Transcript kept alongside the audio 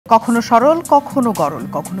কখনো সরল, কখনো গরল,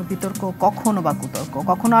 কখনো বিতর্ক, কখনো বা কুতর্ক,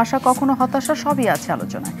 কখনো আশা, কখনো হতাশা, সবই আছে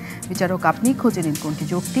আলোচনায়। বিচারক আপনি খুঁজে নিন কোনটি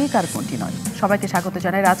যৌক্তিক আর কোনটি নয়। সবাইকে স্বাগত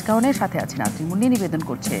জানাই রাজকাহনের সাথে আছি নাজরিন মুন্নি। নিবেদন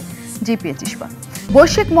করছে জিপিএ চিস্পা।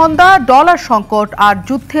 বৈশ্বিক মন্দা, ডলার সংকট আর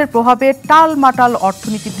যুদ্ধের প্রভাবে টালমাটাল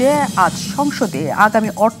অর্থনীতিতে আজ সংসদে আগামী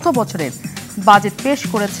অর্থ বছরের বাজেট পেশ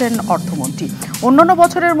করেছেন অর্থমন্ত্রী। অন্যান্য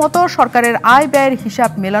বছরের মতো সরকারের আয় ব্যয়ের হিসাব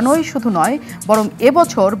মেলানোই শুধু নয়, বরং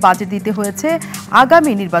এবছর বাজেট দিতে হয়েছে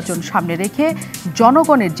আগামী নির্বাচন সামনে রেখে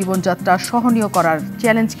জনগণের জীবনযাত্রা সহনীয় করার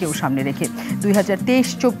চ্যালেঞ্জকেও সামনে রেখে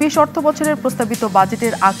 2023-24 অর্থ বছরের প্রস্তাবিত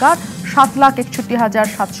বাজেটের আকার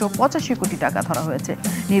 7,61,785 কোটি টাকা ধরা হয়েছে।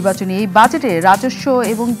 নির্বাচনী এই বাজেটে রাজস্ব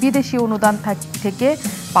এবং বিদেশি অনুদান থেকে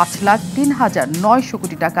 5,03,900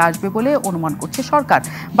 কোটি টাকা আসবে বলে অনুমান করছে সরকার।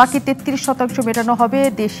 বাকি 33% মেটানো হবে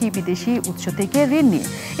দেশি বিদেশি উৎস থেকে ঋণ নিয়ে।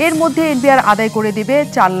 এর মধ্যে এনবিআর আদায় করে দেবে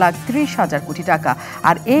 4,30,000 কোটি টাকা,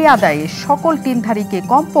 আর এই আদায়ে সকল ঋণধারীকে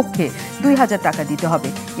কমপক্ষে 2,000 টাকা দিতে হবে।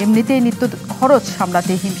 এমনিতেই নিত্য খরচ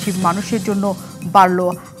সামলাতে হিমশিম মানুষের জন্য বাড়ল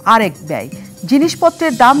আরেক ব্যয়।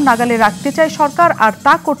 জিনিসপত্রের দাম নাগালে রাখতে চায় সরকার, আর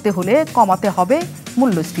তা করতে হলে কমাতে হবে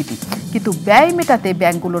মূল্যস্ফীতি। কিন্তু ব্যয় মেটাতে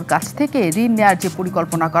ব্যাংকগুলোর কাছ থেকে ঋণ নেওয়ার যে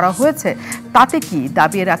পরিকল্পনা করা হয়েছে, তাতে কি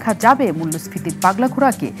দাবিয়ে রাখা যাবে মূল্যস্ফীতির পাগলা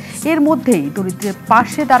ঘোড়াকে? এর মধ্যেই দরিদ্রের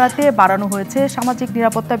পাশে দাঁড়াতে বাড়ানো হয়েছে সামাজিক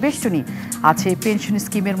নিরাপত্তা বেষ্টনী, আছে পেনশন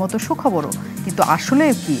স্কিমের মতো সুখবরও। কিন্তু আসলে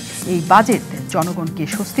কি এই বাজেট জনগণকে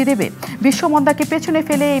স্বস্তি দেবে? বিশ্বমন্দাকে পেছনে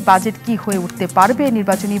ফেলে এই বাজেট কি হয়ে উঠতে পারবে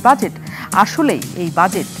নির্বাচনী বাজেট? আসলেই এই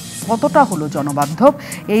বাজেট কতটা হলো জনবান্ধব?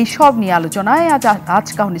 এই সব নিয়ে আলোচনায় আজ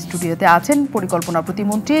কাহন স্টুডিওতে আছেন পরিকল্পনা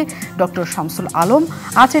প্রতিমন্ত্রী ডক্টর শামসুল আলম,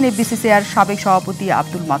 আছেন এফবিসিসিআর সাবেক সভাপতি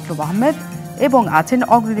আব্দুল মাতলুব আহমেদ, এবং আছেন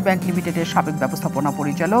অগ্রণী ব্যাংক লিমিটেডের সাবেক ব্যবস্থাপনা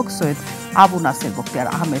পরিচালক সৈয়দ আবু নাসের বখতিয়ার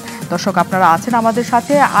আহমেদ। দর্শক, আপনারা আছেন আমাদের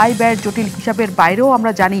সাথে। আয় ব্যয়ের জটিল হিসাবের বাইরেও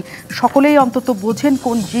আমরা জানি সকলেই অন্তত বোঝেন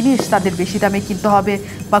কোন জিনিস তাদের বেশি দামে কিনতে হবে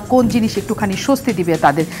বা কোন জিনিস একটুখানি স্বস্তি দিবে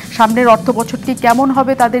তাদের। সামনের অর্থ বছরটি কেমন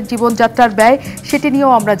হবে তাদের জীবনযাত্রার ব্যয়, সেটি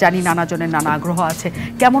নিয়েও আমরা জানি নানাজনের নানা আগ্রহ আছে।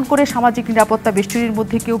 কেমন করে সামাজিক নিরাপত্তা বেষ্টনীর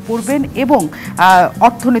মধ্যে কেউ পড়বেন এবং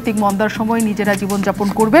অর্থনৈতিক মন্দার সময় নিজেরা জীবনযাপন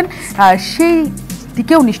করবেন, সেই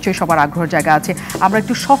দিকেও নিশ্চয়ই সবার আগ্রহের জায়গা আছে। আমরা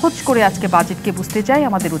একটু সহজ করে আজকে বাজেটকে বুঝতে চাই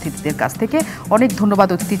আমাদের অতিথিদের কাছ থেকে। অনেক ধন্যবাদ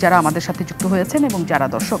অতিথি যারা আমাদের সাথে যুক্ত হয়েছেন এবং যারা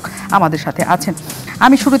দর্শক আমাদের সাথে আছেন।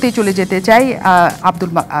 আমি শুরুতেই চলে যেতে চাই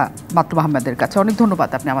আব্দুল মাতলুব আহমেদের কাছে। অনেক ধন্যবাদ,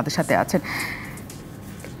 আপনি আমাদের সাথে আছেন।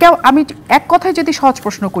 আমি এক কথায় যদি সহজ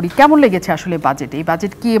প্রশ্ন করি, কেমন লেগেছে আসলে বাজেট? এই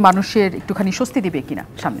বাজেট কি মানুষের একটুখানি স্বস্তি দিবে কিনা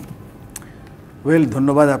সামনে?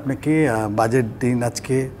 ধন্যবাদ আপনাকে। বাজেট দিন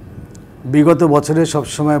আজকে। বিগত বছরে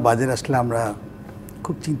সবসময় বাজেট আসলে আমরা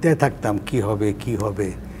খুব চিন্তায় থাকতাম কি হবে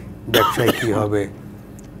ব্যবসায় কি হবে।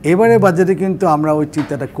 এবারে বাজেটে কিন্তু আমরা ওই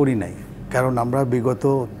চিন্তাটা করি নাই, কারণ আমরা বিগত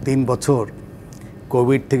 3 বছর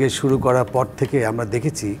কোভিড থেকে শুরু করার পর থেকে আমরা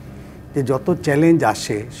দেখেছি যে যত চ্যালেঞ্জ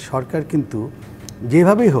আসে সরকার কিন্তু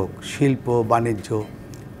যেভাবেই হোক শিল্প বাণিজ্য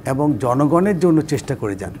এবং জনগণের জন্য চেষ্টা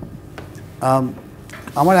করে যান।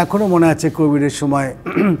 আমার এখনও মনে আছে কোভিডের সময়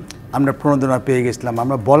আমরা প্রণোদনা পেয়ে গেছিলাম।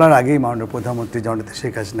 আমরা বলার আগেই মাননীয় প্রধানমন্ত্রী জননেত্রী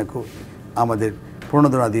শেখ হাসিনা আমাদের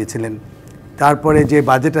প্রণোদনা দিয়েছিলেন। তারপরে যে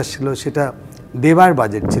বাজেট আসছিল সেটা দেবার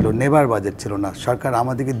বাজেট ছিল, নেবার বাজেট ছিল না, সরকার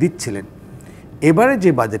আমাদেরকে দিচ্ছিলেন। এবারে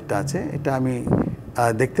যে বাজেটটা আছে এটা আমি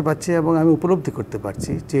দেখতে পাচ্ছি এবং আমি উপলব্ধি করতে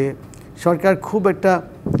পারছি যে সরকার খুব একটা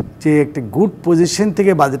গুড পজিশন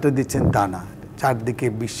থেকে বাজেটটা দিচ্ছেন তা না। চারদিকে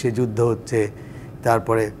বিশ্বে যুদ্ধ হচ্ছে,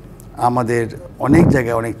 তারপরে আমাদের অনেক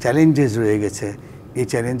জায়গায় অনেক চ্যালেঞ্জেস রয়ে গেছে। এই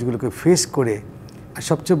চ্যালেঞ্জগুলোকে ফেস করে আর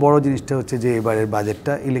সবচেয়ে বড় জিনিসটা হচ্ছে যে এবারের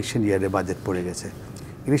বাজেটটা ইলেকশন ইয়ারের বাজেট পড়ে গেছে।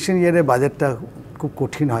 ইলেকশন ইয়ারের বাজেটটা খুব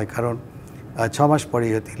কঠিন হয়, কারণ 6 মাস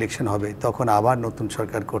পরেই হয়তো ইলেকশন হবে, তখন আবার নতুন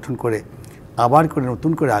সরকার গঠন করে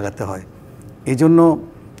নতুন করে আগাতে হয়। এই জন্য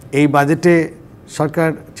এই বাজেটে সরকার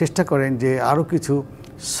চেষ্টা করেন যে আরও কিছু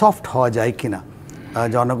সফট হওয়া যায় কিনা,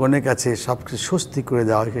 জনগণের কাছে সব কিছু স্বস্তি করে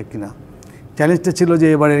দেওয়া হয় কিনা। চ্যালেঞ্জটা ছিল যে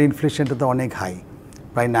এবারের ইনফ্লেশনটা তো অনেক হাই,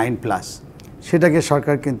 প্রায় 9+। সেটাকে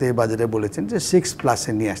সরকার কিন্তু এই বাজেটে বলেছেন যে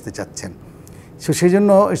 6+ নিয়ে আসতে চাচ্ছেন। সেই জন্য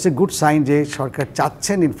ইটস এ গুড সাইন যে সরকার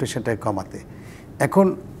চাচ্ছেন ইনফ্লেশনটাকে কমাতে। এখন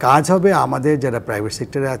কাজ হবে আমাদের যারা প্রাইভেট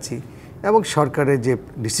সেক্টরে আছি এবং সরকারের যে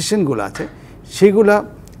ডিসিশনগুলো আছে সেগুলো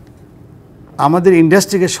আমাদের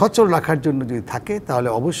ইন্ডাস্ট্রিকে সচল রাখার জন্য যদি থাকে, তাহলে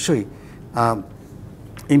অবশ্যই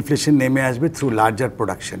ইনফ্লেশন নেমে আসবে থ্রু লার্জার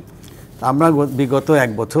প্রোডাকশন। আমরা বিগত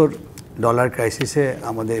 1 বছর ডলার ক্রাইসিসে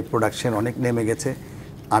আমাদের প্রোডাকশন অনেক নেমে গেছে।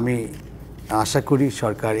 আমি আশা করি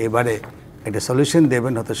সরকার এবারে একটা সলিউশন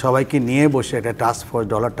দেবেন, হয়তো সবাইকে নিয়ে বসে একটা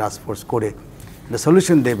ডলার টাস্ক ফোর্স করে একটা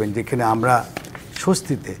সলিউশন দেবেন যেখানে আমরা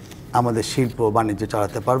স্বস্তিতে আমাদের শিল্প বাণিজ্য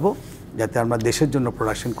চালাতে পারবো, যাতে আমরা দেশের জন্য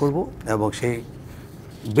প্রোডাকশন করব এবং সেই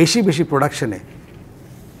বেশি প্রোডাকশনে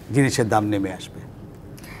জিনিসের দাম নেমে আসবে।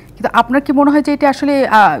 কিন্তু আপনার কি মনে হয় যে এটা আসলে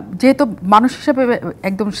যেহেতু মানুষ হিসেবে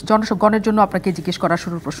একদম জনগণের জন্য আপনাকে জিজ্ঞেস করা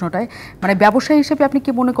শুরুর প্রশ্নটাই, মানে ব্যবসায়ী হিসেবে আপনি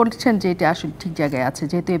কি মনে করছেন যে এটা আসলে ঠিক জায়গায় আছে,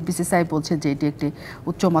 যেহেতু এফবিসিসিআই বলছে যে এটি একটি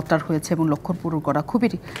উচ্চমাত্রার হয়েছে এবং লক্ষ্য পূরণ করা খুবই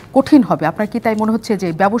কঠিন হবে, আপনার কি তাই মনে হচ্ছে যে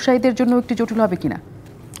ব্যবসায়ীদের জন্য একটু জটিল হবে কিনা?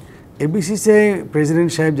 এফবিসিসিআই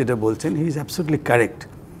প্রেসিডেন্ট সাহেব যেটা বলছেন, হি ইজ অ্যাবসলিউটলি কারেক্ট,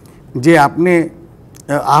 যে আপনি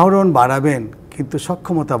আহরণ বাড়াবেন কিন্তু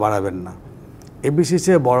সক্ষমতা বাড়াবেন না।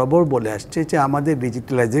 এফবিসিসিআই বরাবর বলে আসছে যে আমাদের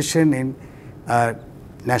digitalization in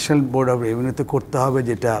national board of রেভিনিউতে করতে হবে,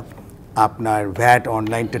 যেটা আপনার ভ্যাট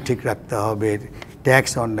অনলাইনটা ঠিক রাখতে হবে,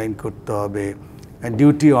 ট্যাক্স অনলাইন করতে হবে,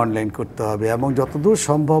 ডিউটি অনলাইন করতে হবে, এবং যতদূর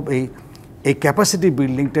সম্ভব এই ক্যাপাসিটি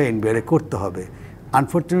বিল্ডিংটা এনবিআরে করতে হবে।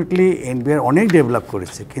 আনফর্চুনেটলি এনবিআর অনেক ডেভেলপ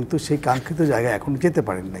করেছে, কিন্তু সেই কাঙ্ক্ষিত জায়গায় এখন যেতে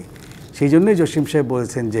পারেন নাই। সেই জন্যই জসিম সাহেব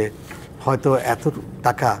বলেছেন যে হয়তো এত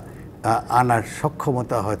টাকা আনার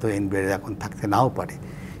সক্ষমতা হয়তো এনবিআর এখন থাকতে নাও পারে।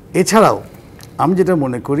 এছাড়াও আমি যেটা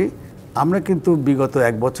মনে করি, আমরা কিন্তু বিগত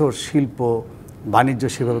 1 বছর শিল্প বাণিজ্য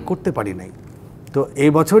সেভাবে করতে পারি নাই। তো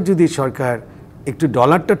এই বছর যদি সরকার একটু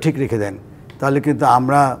ডলারটা ঠিক রেখে দেন, তাহলে কিন্তু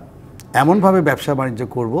আমরা এমনভাবে ব্যবসা বাণিজ্য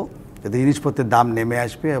করব যাতে জিনিসপত্রের দাম নেমে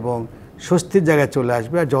আসবে এবং স্বস্তির জায়গায় চলে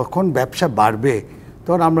আসবে। আর যখন ব্যবসা বাড়বে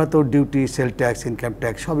তখন আমরা তো duty, sell tax, income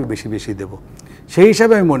tax সবই বেশি বেশি দেবো। সেই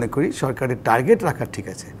হিসাবে আমি মনে করি সরকারের টার্গেট রাখা ঠিক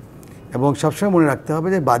আছে, এবং সবসময় মনে রাখতে হবে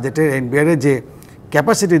যে বাজেটের এনবিআরে যে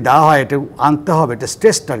ক্যাপাসিটি দেওয়া হয় এটা আনতে হবে, এটা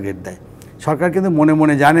স্ট্রেস টার্গেট দেয় সরকার। কিন্তু মনে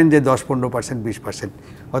মনে জানেন যে 10-15%, 20%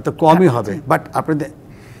 হয়তো কমই হবে, বাট আপনাদের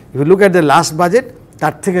you look at the last budget,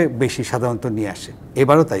 তার থেকে বেশি সাধারণত নিয়ে আসে,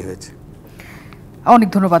 এবারও তাই হয়েছে। অনেক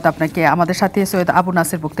ধন্যবাদ আপনাকে। আমাদের সাথে সৈয়দ আবু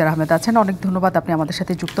নাসির বখতিয়ার আহমেদ আছেন, অনেক ধন্যবাদ আপনি আমাদের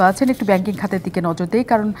সাথে যুক্ত আছেন। একটু ব্যাংকিং খাতের দিকে নজর দেই,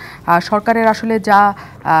 কারণ সরকারের আসলে যা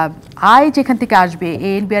আয় যেখান থেকে আসবে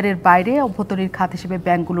এনবিআর এর বাইরে অভ্যন্তরীণ খাত হিসেবে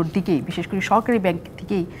ব্যাংকগুলোর দিকেই, বিশেষ করে সরকারি ব্যাংক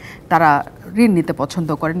থেকেই তারা ঋণ নিতে পছন্দ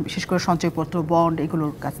করেন, বিশেষ করে সঞ্চয়পত্র, বন্ড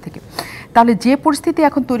এগুলোর কাছ থেকে। তাহলে যে পরিস্থিতি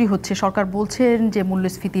এখন তৈরি হচ্ছে, সরকার বলছেন যে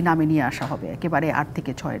মূল্যস্ফীতি নামে নিয়ে আসা হবে একেবারে 8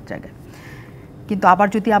 থেকে 6-এর জায়গায়, কিন্তু আবার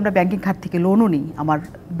যদি আমরা ব্যাংকিং খাত থেকে লোনও নিই আমার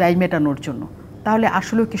ব্যয় মেটানোর জন্য, তাহলে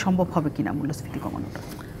আসলেও কি সম্ভব হবে কিনা মূল্যস্ফীতি কমানোটা?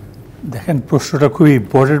 দেখেন, প্রশ্নটা খুবই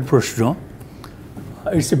ইম্পর্টেন্ট প্রশ্ন।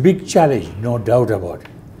 It's a big challenge, no doubt about.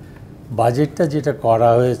 বাজেটটা যেটা করা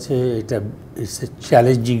হয়েছে এটা it's a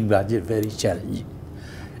challenging budget, very challenging.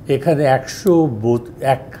 এখানে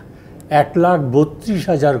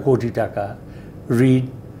 1,32,000 কোটি টাকা ঋণ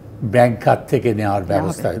ব্যাংক খাত থেকে নেওয়ার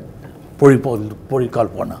ব্যবস্থা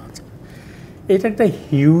পরিকল্পনা আছে। এটা একটা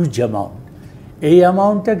হিউজ অ্যামাউন্ট। এই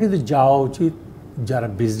অ্যামাউন্টটা কিন্তু যাওয়া উচিত যারা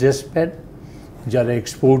বিজনেসম্যান, যারা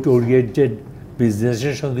এক্সপোর্ট ওরিয়েন্টেড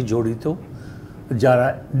বিজনেসের সঙ্গে জড়িত, যারা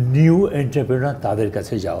নিউ এন্টারপ্রেনার, তাদের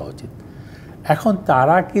কাছে যাওয়া উচিত। এখন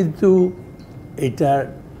তারা কিন্তু এটার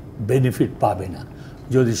বেনিফিট পাবে না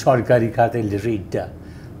যদি সরকারি খাতে ঋণটা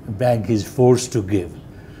bank is force to give.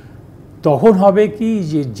 তখন হবে কি,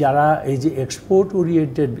 যে যারা এই যে এক্সপোর্ট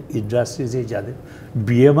ওরিয়েন্টেড ইন্ডাস্ট্রিজে যাদের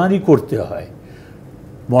বিএমআরই করতে হয়,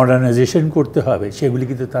 মডার্নাইজেশন করতে হবে, সেগুলি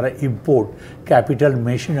কিন্তু তারা ইম্পোর্ট, ক্যাপিটাল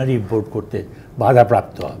মেশিনারি ইম্পোর্ট করতে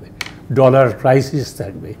বাধাপ্রাপ্ত হবে, ডলার ক্রাইসিস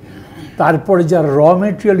থাকবে। তারপরে যারা র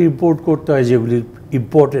মেটেরিয়াল ইম্পোর্ট করতে হয়, যেগুলি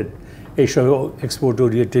ইম্পোর্টেড এইসব এক্সপোর্ট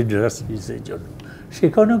ওরিয়েন্টেড ইন্ডাস্ট্রিজের জন্য,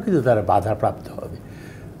 সেখানেও কিন্তু তারা বাধাপ্রাপ্ত হবে।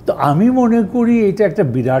 তো আমি মনে করি এটা একটা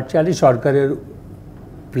বিরাট চ্যালেঞ্জ। সরকারের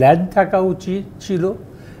প্ল্যান থাকা উচিত ছিল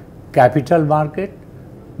ক্যাপিটাল মার্কেট,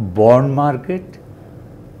 বন্ড মার্কেট,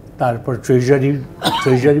 তারপর ট্রেজারি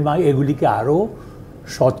এগুলিকে আরও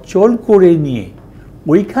সচ্ছল করে নিয়ে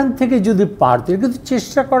ওইখান থেকে যদি পারত, কিন্তু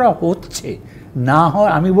চেষ্টা করা হচ্ছে, না হয়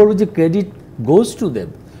আমি বলবো যে ক্রেডিট গোজ টু দেম,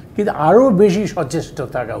 কিন্তু আরও বেশি সচেষ্ট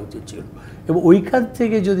থাকা উচিত ছিল। এবং ওইখান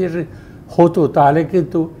থেকে যদি এটা হতো, তাহলে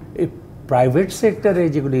কিন্তু এই প্রাইভেট সেক্টরে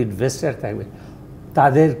যেগুলি ইনভেস্টার থাকবে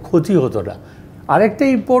তাদের ক্ষতি হতো না। আরেকটা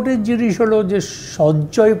ইম্পর্টেন্ট জিনিস হলো যে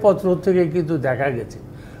সঞ্চয়পত্র থেকে কিন্তু দেখা গেছে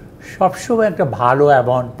সবসময় একটা ভালো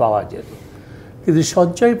অ্যামাউন্ট পাওয়া যেত, কিন্তু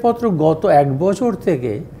সঞ্চয়পত্র গত 1 বছর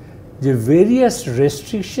থেকে যে ভেরিয়াস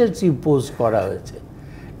রেস্ট্রিকশনস ইম্পোজ করা হয়েছে,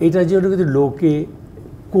 এটার জন্য কিন্তু লোকে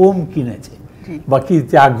কম কিনেছে বা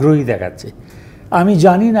কিনতে আগ্রহী দেখাচ্ছে। আমি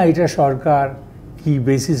জানি না এটা সরকার কি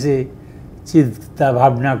বেসিসে চিন্তা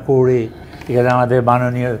ভাবনা করে, এখানে আমাদের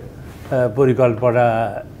মাননীয় পরিকল্পনা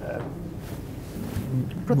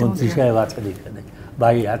মন্ত্রী সাহেব আছেন, এখানে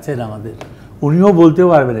ভাই আছেন আমাদের, উনিও বলতে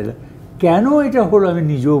পারবেন এটা কেন এটা হলো, আমি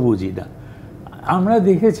নিজেও বুঝি না। আমরা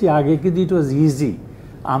দেখেছি আগে কিন্তু ইট ওয়াজ ইজি,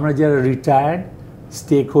 আমরা যারা রিটায়ার্ড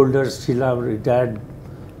স্টেক হোল্ডার্স ছিলাম, রিটায়ার্ড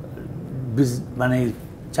মানে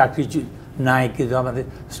চাকরি নাই, কিন্তু আমাদের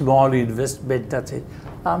স্মল ইনভেস্টমেন্ট আছে,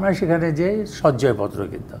 আমরা সেখানে যে সঞ্চয়পত্র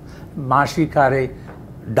কিনতাম, মাসিক হারে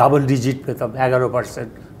ডাবল ডিজিট পেতাম, 11%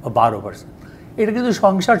 বা 12%। এটা কিন্তু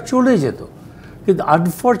সংসার চলে যেত। কিন্তু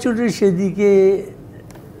আনফর্চুনেটলি সেদিকে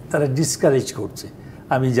তারা ডিসকারেজ করছে।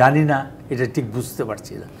 আমি জানি না, এটা ঠিক বুঝতে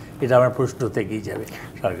পারছি না, এটা আমার প্রশ্ন থেকেই যাবে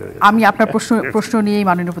সরকারের। আমি আপনার প্রশ্ন নিয়েই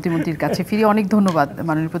মাননীয় প্রতিমন্ত্রীর কাছে ফিরি। অনেক ধন্যবাদ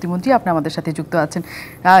মাননীয় প্রতিমন্ত্রী, আপনি আমাদের সাথে যুক্ত আছেন।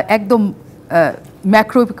 একদম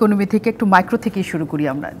ম্যাক্রো ইকোনমি থেকে একটু মাইক্রো থেকেই শুরু করি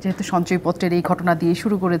আমরা, যেহেতু সঞ্চয়পত্রের এই ঘটনা দিয়ে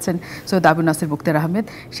শুরু করেছেন সৈয়দ আবু নাসির বখতিয়ার আহমেদ।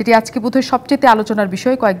 সেটি আজকে বোধহয় সবচেয়ে আলোচনার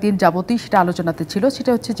বিষয়, কয়েকদিন যাবতই সেটা আলোচনাতে ছিল।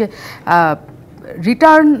 সেটা হচ্ছে যে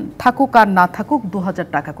রিটার্ন থাকুক আর না থাকুক 2000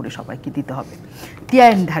 টাকা করে সবাইকে দিতে হবে,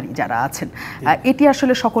 টিআইএনধারী যারা আছেন। এটি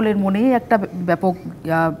আসলে সকলের মনেই একটা ব্যাপক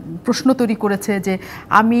প্রশ্ন তৈরি করেছে যে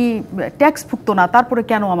আমি ট্যাক্সভুক্ত না, তারপরে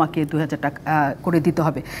কেন আমাকে 2000 টাকা করে দিতে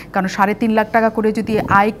হবে? কারণ 3.5 লাখ টাকা করে যদি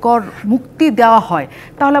আয়কর মুক্তি দেওয়া হয়,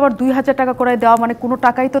 তাহলে আবার 2000 টাকা করে দেওয়া মানে কোনো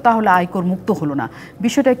টাকাই তো তাহলে আয়কর মুক্ত হলো না।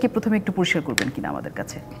 বিষয়টাকে প্রথমে একটু পরিষ্কার করবেন কিনা আমাদের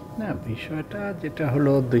কাছে? না, বিষয়টা যেটা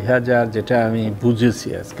হলো 2000, যেটা আমি বুঝেছি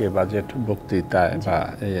আজকে বাজেট বক্তৃতায় বা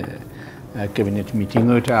ক্যাবিনেট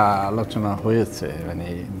মিটিংও এটা আলোচনা হয়েছে, মানে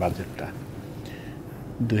বাজেটটা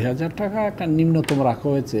 2000 টাকা একটা নিম্নতম রাখা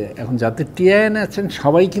হয়েছে। এখন যাতে টিআইএন আছেন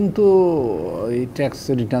সবাই কিন্তু এই ট্যাক্স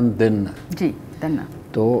রিটার্ন দেন না। জি, দেন না।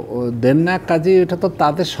 তো দেন না, কাজে এটা তো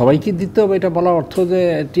তাদের সবাইকে দিতে হবে, এটা বলার অর্থ যে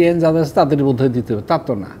টিএন যাদের আছে তাদের বোধহয় দিতে হবে, তা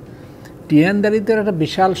তো না। টিএনদারিতে একটা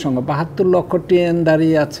বিশাল সংখ্যা, 72 লক্ষ টিএনদারি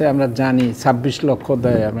আছে আমরা জানি, 26 লক্ষ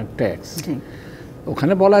দেয় আমার ট্যাক্স।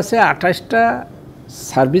 ওখানে বলা আছে 28টা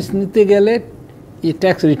সার্ভিস নিতে গেলে এই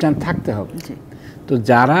ট্যাক্স রিটার্ন থাকতে হবে। তো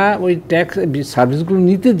যারা ওই ট্যাক্স সার্ভিসগুলো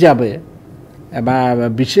নিতে যাবে বা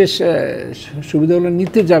বিশেষ সুবিধাগুলো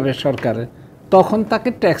নিতে যাবে সরকারের, তখন তাকে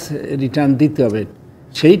ট্যাক্স রিটার্ন দিতে হবে।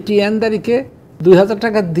 সেই টিএনদারিকে 2000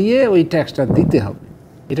 টাকা দিয়ে ওই ট্যাক্সটা দিতে হবে।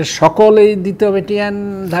 এটা সকলেই দিতে হবে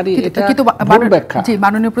টিএনধারী। এটা ব্যাখ্যা। জি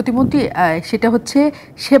মাননীয় প্রতিমন্ত্রী, সেটা হচ্ছে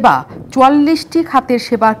সেবা, 44টি খাতের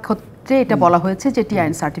সেবার ক্ষেত্রে এটা বলা হয়েছে যে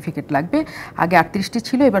টিআইএন সার্টিফিকেট লাগবে। আগে 38টি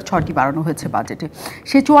ছিল, এবার 6টি বাড়ানো হয়েছে বাজেটে।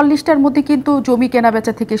 সেই 44টার মধ্যে কিন্তু জমি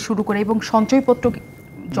কেনাবেচা থেকে শুরু করে এবং সঞ্চয়পত্র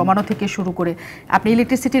জমানো থেকে শুরু করে আপনি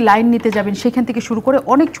ইলেকট্রিসিটি লাইন নিতে যাবেন, সেখান থেকে শুরু করে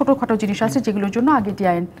অনেক ছোটোখাটো জিনিস আছে যেগুলোর জন্য আগে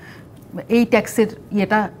টিআইএন এই ট্যাক্সের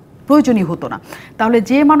ইয়েটা প্রয়োজনই হতো না। তাহলে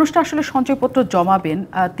যে মানুষটা আসলে সঞ্চয়পত্র জমাবেন,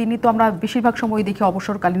 তিনি তো আমরা বেশিরভাগ সময় দেখি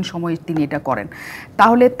অবসরকালীন সময়ে তিনি এটা করেন,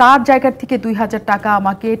 তাহলে তার জায়গার থেকে 2000 টাকা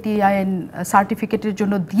আমাকে টিআইএন সার্টিফিকেটের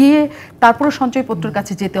জন্য দিয়ে তারপরে সঞ্চয়পত্রের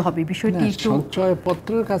কাছে যেতে হবে। বিষয়টি একটু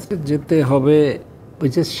সঞ্চয়পত্রের কাছে যেতে হবে ওই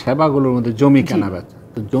যে সেবাগুলোর মধ্যে জমি কেনাবেচা।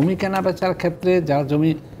 তো জমি কেনাবেচার ক্ষেত্রে যারা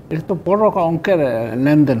জমি, এটা তো বড় অঙ্কের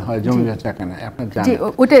লেনদেন হয় জমি বেচা কেনা, আপনার জানেন।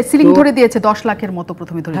 ওইটা সিলিং ধরে দিয়েছে 10 লাখের মতো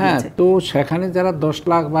প্রথমে ধরে দিয়েছে। তো সেখানে যারা 10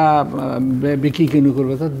 লাখ বা বিক্রি কিনু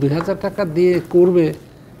করবে, তো 2000 টাকা দিয়ে করবে।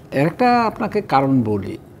 এর একটা আপনাকে কারণ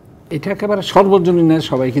বলি, এটা একেবারে সর্বজনীন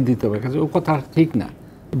সবাইকে দিতে হবে, ও কথা ঠিক না।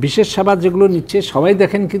 বিশেষ সেবা যেগুলো নিচ্ছে সবাই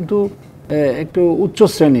দেখেন কিন্তু একটু উচ্চ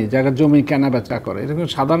শ্রেণী যারা জমি কেনা বেচা করে, এরকম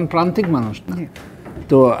সাধারণ প্রান্তিক মানুষ না।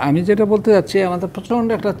 তো আমি যেটা বলতে যাচ্ছি, আমাদের প্রচণ্ড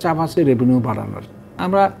একটা চাপ আছে রেভিনিউ বাড়ানোর।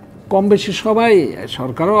 আমরা কম বেশি সবাই,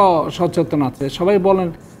 সরকারও সচেতন আছে, সবাই বলেন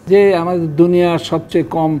যে আমাদের দুনিয়ার সবচেয়ে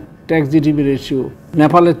কম ট্যাক্স জিডিপি রেশিও,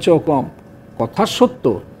 নেপালের চেয়েও কম। কথা সত্য।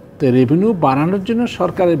 তো রেভিনিউ বাড়ানোর জন্য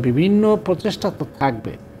সরকারের বিভিন্ন প্রচেষ্টা তো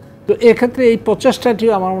থাকবে। তো এক্ষেত্রে এই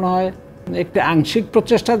প্রচেষ্টাটিও আমার মনে হয় একটা আংশিক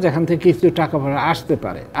প্রচেষ্টা, যেখান থেকে কিছু টাকা পয়সা আসতে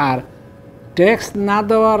পারে। আর ট্যাক্স না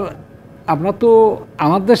দেওয়ার, আমরা তো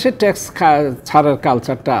আমার দেশে ট্যাক্স ছাড়ার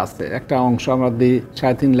কালচারটা আছে, একটা অংশ আমরা দিই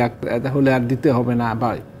 3.5 লাখ হলে আর দিতে হবে না।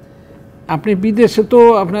 ভাই আপনি বিদেশে তো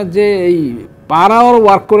আপনার যে এই পার আওয়ার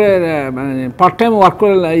ওয়ার্ক করে, মানে পার্ট টাইম ওয়ার্ক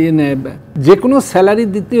করে যে কোনো স্যালারি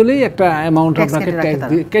দিতে হলেই একটা অ্যামাউন্ট আপনাকে ট্যাক্স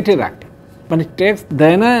দিয়ে কেটে রাখে। মানে ট্যাক্স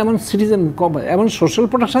দেয় না এমন সিটিজেন কম, এমন সোশ্যাল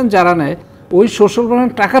প্রোটেকশন যারা নেয়, ওই সোশ্যাল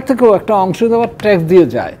প্রোটেকশন টাকা থেকেও একটা অংশ দেওয়ার ট্যাক্স দিয়ে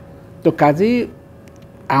যায়। তো কাজেই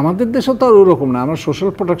আমাদের দেশে তো আর ওরকম না, আমরা সোশ্যাল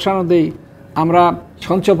প্রোটেকশনও দিই, আমরা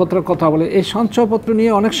সঞ্চয়পত্রের কথা বলে। এই সঞ্চয়পত্র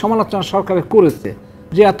নিয়ে অনেক সমালোচনা সরকারে করেছে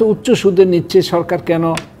যে এত উচ্চ সুদে নিচ্ছে সরকার, কেন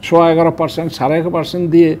 11.5%, 11.5%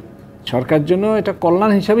 দিয়ে সরকার জন্য এটা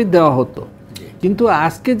কল্যাণ হিসাবেই দেওয়া হতো। কিন্তু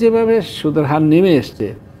আজকে যেভাবে সুদের হার নেমে এসছে,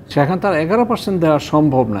 সেখানে তার 11% দেওয়া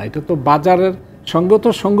সম্ভব না। এটা তো বাজারের সঙ্গে তো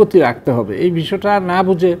সঙ্গতি রাখতে হবে। এই বিষয়টা না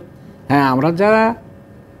বুঝে, হ্যাঁ আমরা যারা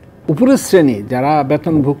উপরের শ্রেণী, যারা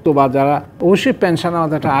বেতনভুক্ত বা যারা অবশ্যই পেনশন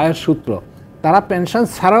আমাদের একটা আয়ের সূত্র, তারা পেনশন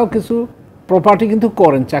ছাড়াও কিছু প্রপার্টি কিন্তু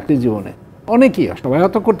করেন চাকরি জীবনে, অনেকেই, সবাই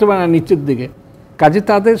হয়তো করতে পারে না নিচের দিকে। কাজে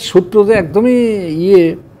তাদের সূত্র যে একদমই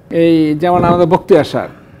এই যেমন আমাদের বখতিয়ার স্যার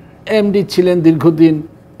এমডি ছিলেন দীর্ঘদিন,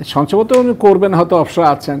 সঞ্চয়পত্র উনি করবেন, হয়তো অবসর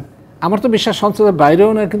আছেন। আমার তো বিশ্বাস সঞ্চয়ের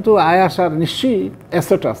বাইরেও না, কিন্তু আয় আসার নিশ্চয়ই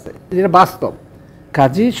অ্যাসেট আছে, যেটা বাস্তব।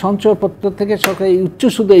 কাজেই সঞ্চয়পত্র থেকে সরকার এই উচ্চ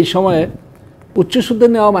সুদে, এই সময়ে উচ্চ সুদে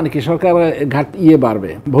নেওয়া মানে কি, সরকার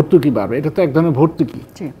বাড়বে, ভর্তুকি বাড়বে, এটা তো এক ধরনের ভর্তুকি।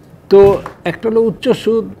 তো একটা হলো উচ্চ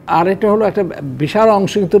সুদ, আর এটা হলো একটা বিশাল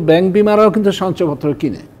অংশ কিন্তু ব্যাংক বিমারাও কিন্তু সঞ্চয়পত্র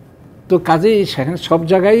কিনে। তো কাজেই সেখানে সব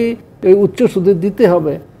জায়গায় এই উচ্চ সুদে দিতে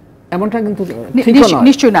হবে এমনটা কিন্তু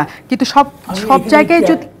নিশ্চয়ই না, কিন্তু সব জায়গায়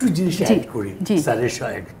যদি একটু জিনিস অ্যাড করি স্যারের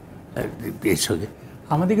সঙ্গে,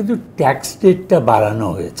 আমাদের কিন্তু ট্যাক্স রেটটা বাড়ানো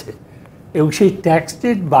হয়েছে এবং সেই ট্যাক্স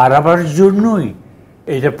রেট বাড়াবার জন্যই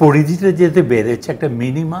এটা পরিধিটা যেতে বেড়েছে। একটা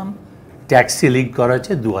মিনিমাম ট্যাক্স সিলিং করা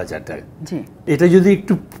হচ্ছে 2000 টাকা। এটা যদি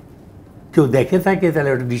একটু কেউ দেখে থাকে তাহলে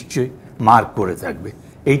ওটা নিশ্চয়ই মার্ক করে থাকবে।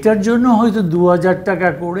 এইটার জন্য হয়তো 2000 টাকা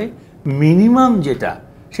করে মিনিমাম যেটা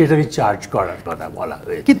সেটাকে চার্জ করার কথা বলা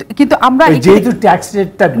হয়েছে। কিন্তু আমরা যেহেতু ট্যাক্স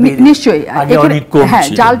রেটটা নিশ্চয়ই অনেক কম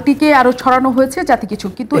ছিল, জালটিকে আরো ছড়ানো হয়েছে যাতে কিছু,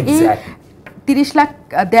 কিন্তু এই 30 লাখ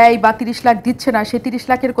দেয় বা 30 লাখ দিচ্ছে না, সে 30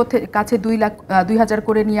 লাখের কাছে 2,000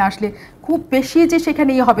 করে নিয়ে আসলে খুব বেশি যে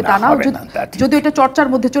সেখানে হবে তা না, যদি এটা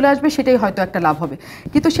চর্চার মধ্যে চলে আসবে সেটাই হয়তো একটা লাভ হবে।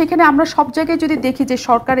 কিন্তু সেখানে আমরা সব জায়গায় যদি দেখি যে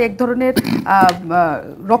সরকার এক ধরনের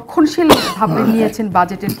রক্ষণশীল ভাবে নিয়েছেন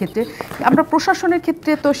বাজেটের ক্ষেত্রে, আমরা প্রশাসনের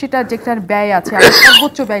ক্ষেত্রে তো সেটা যেখানে ব্যয় আছে, আমরা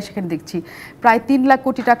সর্বোচ্চ ব্যয় সেখানে দেখছি প্রায় 3 লাখ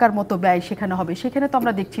কোটি টাকার মতো ব্যয় সেখানে হবে। সেখানে তো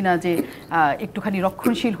আমরা দেখছি না যে একটুখানি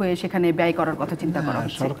রক্ষণশীল হয়ে সেখানে ব্যয় করার কথা চিন্তা করা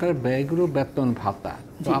হচ্ছে। সরকারের ব্যয়গুলো বেতন ভাতা,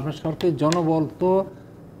 তো আমরা সরকারি জনবল তো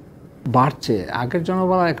বাড়ছে, আগের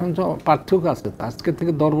জনবল এখন তো পার্থক্য আছে। আজকে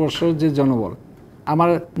থেকে 10 বছর যে জনবল আমার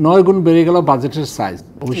 9 গুণ বেড়ে গেল বাজেটের সাইজ,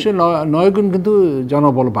 অবশ্যই 9 গুণ কিন্তু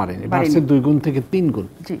জনবল বাড়েনি, বাড়ছে 2 গুণ থেকে 3 গুণ।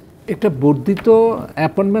 একটা বর্ধিত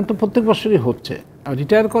অ্যাপয়েন্টমেন্ট তো প্রত্যেক বছরই হচ্ছে,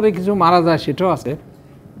 রিটায়ার করে কিছু মারা যায় সেটাও আছে।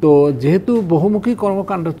 তো যেহেতু বহুমুখী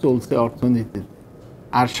কর্মকাণ্ড চলছে অর্থনীতিতে,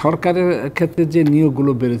 আর সরকারের ক্ষেত্রে যে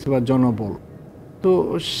নিয়োগগুলো বেড়েছে বা জনবল, তো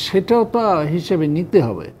সেটাও তো হিসেবে নিতে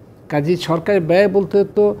হবে। কাজেই সরকারের ব্যয় বলতে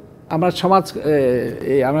তো আমরা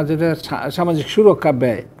আমরা যেটা সামাজিক সুরক্ষা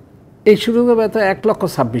ব্যয়, এই সুরক্ষা ব্যয় তো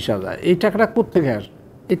 1,26,000, এই টাকাটা কোত্থেকে আসবে?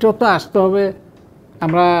 এটাও তো আসতে হবে,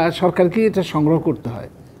 আমরা সরকারকে এটা সংগ্রহ করতে হয়।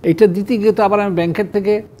 এইটা দিতে গিয়ে তো আবার আমি ব্যাংকের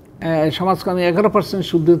থেকে সমাজকর্মী 11%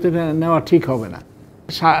 সুদ দিতে নেওয়া ঠিক হবে না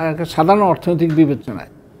সাধারণ অর্থনৈতিক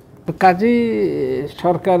বিবেচনায়। তো কাজেই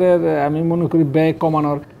সরকারের আমি মনে করি ব্যয়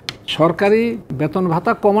কমানোর, সরকারি বেতন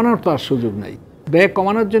ভাতা কমানোর তো আর সুযোগ নেই। ব্যয়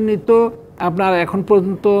কমানোর জন্যই তো আপনার এখন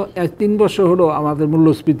পর্যন্ত 3 বছর হলো আমাদের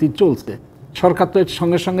মূল্যস্ফীতি চলছে, সরকার তো এর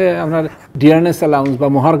সঙ্গে সঙ্গে আপনার ডিয়ারনেস অ্যালাউন্স বা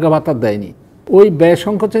মহার্ঘ ভাতা দেয়নি, ওই ব্যয়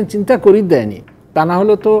সংকোচন চিন্তা করেই দেয়নি। তা না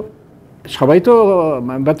হলে তো সবাই তো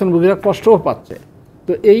বেতনভোগীরা কষ্টও পাচ্ছে।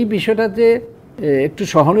 তো এই বিষয়টা যে একটু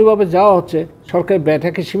সহনীয়ভাবে যাওয়া হচ্ছে সরকারের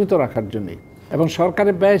ব্যয়টাকে সীমিত রাখার জন্যই, এবং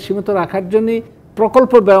সরকারের ব্যয় সীমিত রাখার জন্যই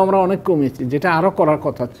প্রকল্প ব্যয় আমরা অনেক কমিয়েছি, যেটা আরও করার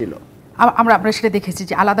কথা ছিল। আমরা সেটা দেখেছি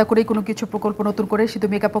যে আলাদা করে কোনো কিছু প্রকল্প নতুন করে শুধু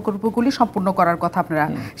মেগা প্রকল্পগুলি সম্পূর্ণ করার কথা আপনারা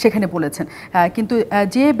সেখানে বলেছেন, কিন্তু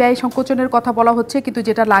যে ব্যয় সংকোচনের কথা বলা হচ্ছে, কিন্তু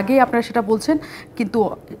যেটা লাগে আপনারা সেটা বলছেন, কিন্তু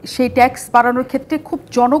সেই ট্যাক্স বাড়ানোর ক্ষেত্রে খুব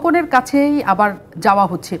জনগণের কাছেই আবার যাওয়া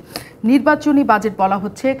হচ্ছে। নির্বাচনী বাজেট বলা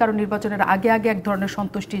হচ্ছে, কারণ নির্বাচনের আগে এক ধরনের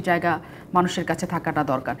সন্তুষ্টির জায়গা মানুষের কাছে থাকাটা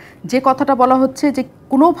দরকার। যে কথাটা বলা হচ্ছে যে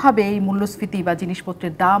কোনোভাবে এই মূল্যস্ফীতি বা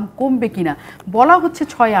জিনিসপত্রের দাম কমবে কিনা, বলা হচ্ছে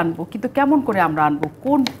 6 আনবো, কিন্তু কেমন করে আমরা আনবো,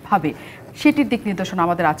 কোনভাবে, সেটির দিক নির্দেশনা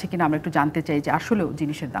আমাদের আছে কিনা আমরা একটু জানতে চাই, যে আসলেও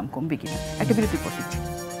জিনিসের দাম কমবে কিনা। একটা বিরতির পর দিচ্ছি।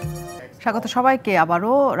 স্বাগত সবাইকে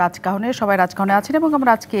আবারও রাজকাহনে, সবাই রাজকাহনে আছেন এবং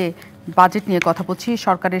আমরা আজকে বাজেট নিয়ে কথা বলছি।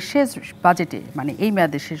 সরকারের শেষ বাজেটে, মানে এই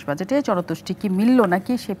মেয়াদের শেষ বাজেটে জনতুষ্টি কি মিলল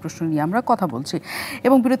নাকি সেই প্রশ্ন নিয়ে আমরা কথা বলছি।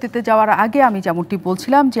 এবং বিরতিতে যাওয়ার আগে আমি যেমনটি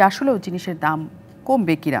বলছিলাম যে আসলেও জিনিসের দাম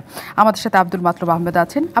কমবে কিনা, আমাদের সাথে আব্দুল মাতলুব আহমেদ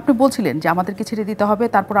আছেন। আপনি বলছিলেন যে আমাদেরকে ছেড়ে দিতে হবে,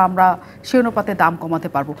 তারপর আমরা সেই অনুপাতে দাম কমাতে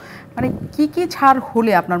পারবো। মানে কি ছাড়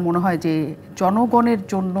হলে আপনার মনে হয় যে জনগণের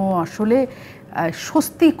জন্য আসলে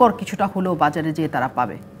স্বস্তিকর কিছুটা হলেও বাজারে যেয়ে তারা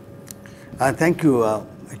পাবে? Thank you.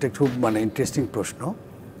 এটা খুব ইন্টারেস্টিং প্রশ্ন।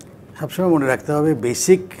 সবসময় মনে রাখতে হবে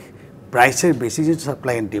বেসিক প্রাইসের বেসিক হচ্ছে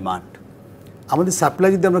সাপ্লাই অ্যান্ড ডিমান্ড। আমাদের সাপ্লাই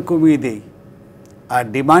যদি আমরা কমিয়ে দিই আর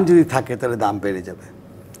ডিমান্ড যদি থাকে তাহলে দাম বেড়ে যাবে।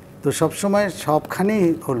 তো সবসময় সবখানেই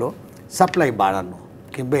হলো সাপ্লাই বাড়ানো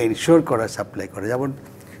কিংবা এনশিওর করা, সাপ্লাই করা। যেমন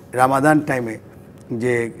রামাদান টাইমে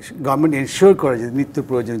যে গভর্নমেন্ট এনশিওর করে যে নিত্য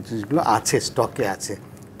প্রয়োজনীয় জিনিসগুলো আছে, স্টকে আছে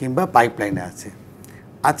কিংবা পাইপলাইনে আছে।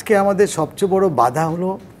 আজকে আমাদের সবচেয়ে বড় বাধা হলো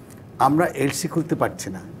আমরা এলসি খুলতে পারছি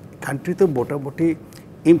না। কান্ট্রি তো মোটামুটি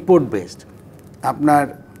ইম্পোর্ট বেসড। আপনার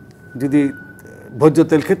যদি ভোজ্য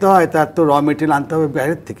তেল খেতে হয় তার তো র মেটেরিয়াল আনতে হবে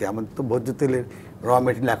বাইরের থেকে, আমাদের তো ভোজ্য তেলের র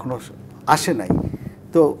মেটেরিয়াল এখনও আসে নাই।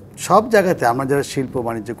 তো সব জায়গাতে আমরা যারা শিল্প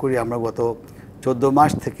বাণিজ্য করি, আমরা গত 14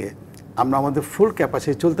 মাস থেকে আমরা আমাদের ফুল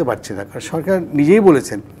ক্যাপাসিটি চলতে পারছি না, কারণ সরকার নিজেই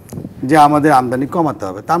বলেছেন যে আমাদের আমদানি কমাতে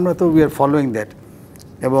হবে। তা আমরা তো উই আর ফলোয়িং দ্যাট।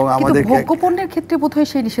 এবং আমাদের ভোগ্যপণ্যের ক্ষেত্রে বোধহয়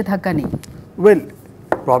সেই নিষেধাজ্ঞা নেই। ওয়েল,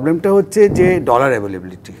 প্রবলেমটা হচ্ছে যে ডলার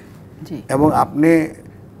অ্যাভেলেবিলিটি, এবং আপনি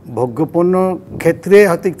ভোগ্যপণ্য ক্ষেত্রে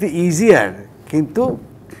হয়তো একটু ইজিয়ার, কিন্তু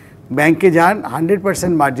ব্যাংকে যান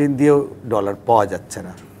 100% মার্জিন দিয়েও ডলার পাওয়া যাচ্ছে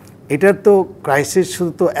না। এটা তো ক্রাইসিস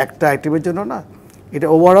শুধু তো একটা আইটেমের জন্য না, এটা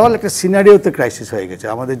ওভারঅল একটা সিনারিওতে ক্রাইসিস হয়ে গেছে।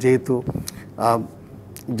 আমাদের যেহেতু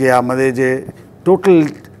যে আমাদের যে টোটাল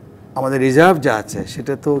আমাদের রিজার্ভ যা আছে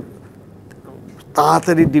সেটা তো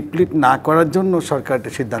তাড়াতাড়ি ডিপ্লিট না করার জন্য সরকার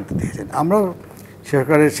একটা সিদ্ধান্ত দিয়েছেন। আমরাও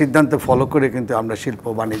সরকারের সিদ্ধান্ত ফলো করে কিন্তু আমরা শিল্প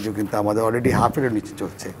বাণিজ্য কিন্তু আমাদের অলরেডি হাফেরও নিচে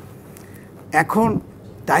চলছে। এখন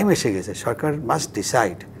টাইম এসে গেছে, সরকার মাস্ট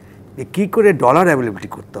ডিসাইড যে কী করে ডলার অ্যাভেলেবিলিটি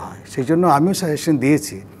করতে হয়। সেই জন্য আমিও সাজেশন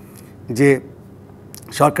দিয়েছি যে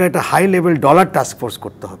সরকার একটা high level dollar task force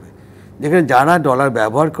করতে হবে, যেখানে যারা ডলার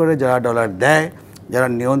ব্যবহার করে, যারা ডলার দেয়, যারা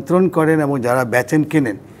নিয়ন্ত্রণ করেন এবং যারা বেচেন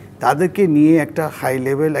কেনেন, তাদেরকে নিয়ে একটা হাই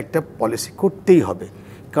লেভেল একটা পলিসি করতেই হবে।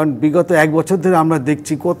 কারণ বিগত 1 বছর ধরে আমরা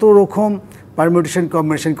দেখছি কত রকম পারমিউটেশন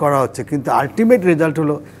কম্বিনেশন করা হচ্ছে, কিন্তু আলটিমেট রেজাল্ট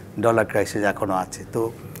হলো ডলার ক্রাইসিস এখনও আছে। তো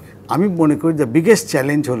আমি মনে করি যে বিগেস্ট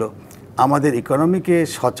চ্যালেঞ্জ হলো আমাদের ইকোনমিকে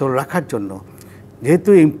সচল রাখার জন্য, যেহেতু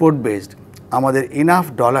ইম্পোর্ট বেসড, আমাদের ইনাফ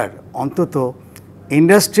ডলার অন্তত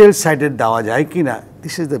ইন্ডাস্ট্রিয়াল সাইডে দেওয়া যায় কি না,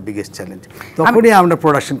 this is the biggest challenge. তখনই আমরা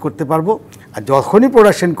প্রোডাকশন করতে পারবো, আর যখনই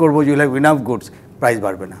প্রোডাকশন করবো you have enough goods, price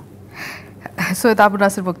বাড়বে না। সৈয়দ আবু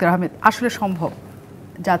নাসির বক্তার আহমেদ, আসলে সম্ভব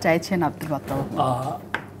যা চাইছেন আব্দুল বাত্তা?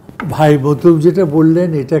 ভাই মতুব যেটা বললেন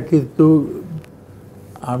এটা কিন্তু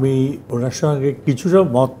আমি ওনার সঙ্গে কিছুটা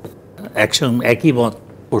মত একই মত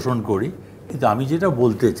পোষণ করি, কিন্তু আমি যেটা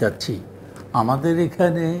বলতে চাচ্ছি আমাদের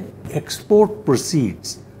এখানে এক্সপোর্ট প্রসিডস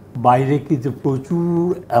বাইরে কিন্তু প্রচুর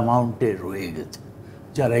অ্যামাউন্টে রয়ে গেছে।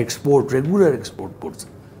 যারা এক্সপোর্ট রেগুলার এক্সপোর্ট করছে,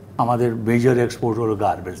 আমাদের মেজর এক্সপোর্ট হলো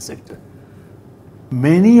garments sector.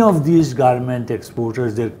 Many of these garment exporters,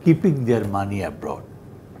 they're keeping their money abroad.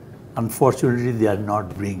 Unfortunately, they are not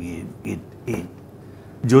bringing it in.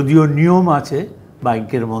 যদিও নিয়ম আছে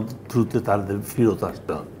ব্যাংকের থ্রুতে তাদের ফেরত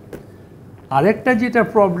আসতে হবে। আরেকটা যেটা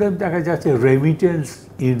প্রবলেম দেখা যাচ্ছে, রেমিটেন্স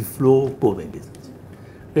ইনফ্লো কমে গেছে।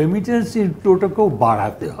 রেমিটেন্স ইনফ্লোটাকেও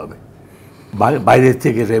বাড়াতে হবে, বাইরের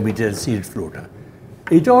থেকে রেমিটেন্স ইনফ্লোটা।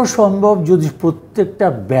 এটাও সম্ভব যদি প্রত্যেকটা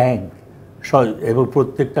ব্যাংক এবং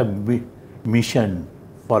প্রত্যেকটা মিশন,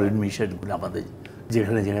 ফরেন মিশনগুলো আমাদের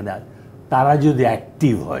যেখানে যেখানে তারা যদি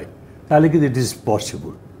অ্যাক্টিভ হয়, তাহলে কিন্তু ইট ইজ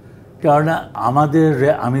পসিবল। কেননা আমাদের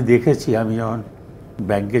আমি দেখেছি, আমি যখন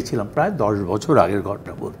ব্যাংকে ছিলাম প্রায় 10 বছর আগের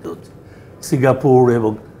ঘটনা বলতে হচ্ছে, সিঙ্গাপুর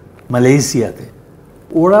এবং মালয়েশিয়াতে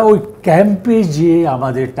ওরা ওই ক্যাম্পে যেয়ে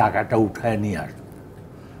আমাদের টাকাটা উঠায় নিয়ে আসে,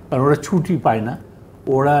 কারণ ওরা ছুটি পায় না,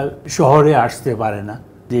 ওরা শহরে আসতে পারে না,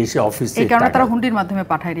 যে এসে অফিসে তারা হুন্ডির মাধ্যমে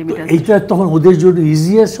পাঠায় রেমিটেন্স। এইটা তখন ওদের জন্য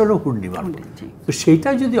ইজিয়েস্ট হলো হুন্ডি মাধ্যমে। তো সেইটা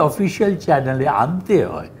যদি অফিসিয়াল চ্যানেলে আনতে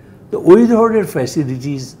হয়, তো ওই ধরনের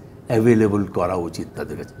ফ্যাসিলিটিস অ্যাভেলেবল করা উচিত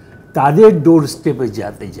তাদের কাছে, তাদের ডোর স্টেপে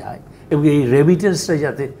যাতে যায়, এবং এই রেমিটেন্সটা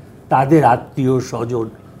যাতে তাদের আত্মীয় স্বজন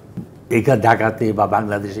এখানে ঢাকাতে বা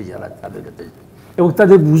বাংলাদেশে যারা তাদের কাছে, এবং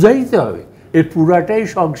তাদের বুঝাইতে হবে এর পুরাটাই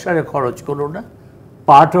সংসারে খরচ করো না,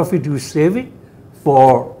 part of it you save it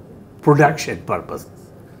for production purpose.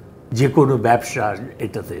 যে কোনো ব্যবসা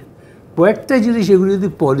এটাতে কয়েকটা জিনিস এগুলো যদি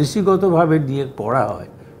পলিসিগতভাবে নিয়ে করা হয়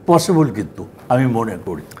পসিবল, কিন্তু আমি মনে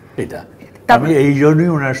করি এটা, আমি এই জন্যই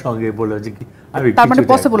ওনার সঙ্গে বলেছি কি তার মানে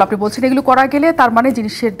পসিবল। আপনি বলছেন এগুলো করা গেলে তার মানে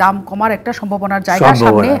জিনিসের দাম কমার একটা সম্ভাবনার জায়গা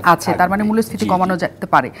সামনে আছে, তার মানে মূল্যস্ফীতি কমানো যেতে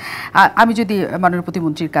পারে। আমি যদি মাননীয়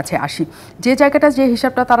প্রতিমন্ত্রীর কাছে আসি, যে জায়গাটা যে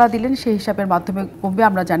হিসাবটা তারা দিলেন সেই হিসাবের মাধ্যমে কমবে,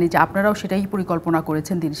 আমরা জানি যে আপনারাও সেটাই পরিকল্পনা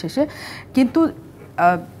করেছেন দিন শেষে। কিন্তু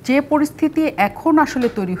যে পরিস্থিতি এখন আসলে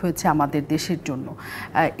তৈরি হয়েছে আমাদের দেশের জন্য,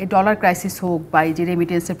 এই ডলার ক্রাইসিস হোক বা এই যে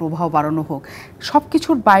রেমিটেন্সের প্রভাব বাড়ানো হোক, সব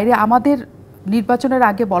কিছুর বাইরে আমাদের নির্বাচনের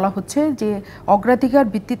আগে বলা হচ্ছে যে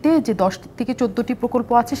অগ্রাধিকার ভিত্তিতে যে 10 থেকে 14টি প্রকল্প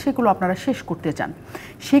আছে সেগুলো আপনারা শেষ করতে চান,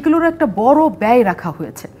 সেগুলোর একটা বড় ব্যয় রাখা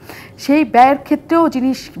হয়েছে। সেই ব্যয়ের ক্ষেত্রেও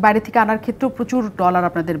জিনিস বাইরে থেকে আনার ক্ষেত্রেও প্রচুর ডলার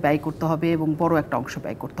আপনাদের ব্যয় করতে হবে এবং বড় একটা অংশ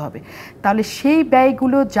ব্যয় করতে হবে। তাহলে সেই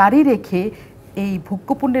ব্যয়গুলো জারি রেখে এই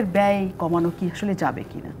ভোগ্যপণ্যের ব্যয় কমানো কি আসলে যাবে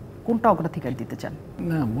কি না, কোনটা অগ্রাধিকার দিতে চান?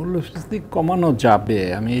 না, মূল্যস্ফীতি কমানো যাবে।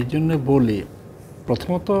 আমি এই জন্য বলি,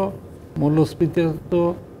 প্রথমত মূল্যস্ফীতি তো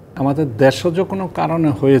আমাদের দেশজ কোনো কারণে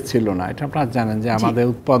হয়েছিল না, এটা আপনারা জানেন যে আমাদের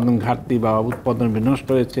উৎপাদন ঘাটতি বা উৎপাদন বিনষ্ট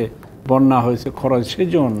হয়েছে, বন্যা হয়েছে, খরচ, সেই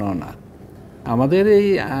জন্য না। আমাদের এই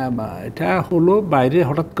এটা হলো বাইরে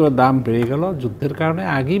হঠাৎ করে দাম বেড়ে গেল, যুদ্ধের কারণে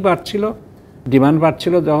আগেই বাড়ছিল, ডিমান্ড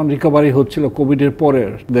বাড়ছিল, যখন রিকভারি হচ্ছিল কোভিডের পরে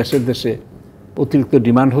দেশে দেশে অতিরিক্ত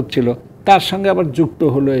ডিমান্ড হচ্ছিল, তার সঙ্গে আবার যুক্ত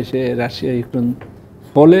হলো এসে রাশিয়া ইউক্রেন,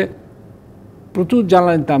 ফলে প্রচুর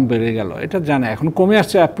জ্বালানির দাম বেড়ে গেল। এটা জানে, এখন কমে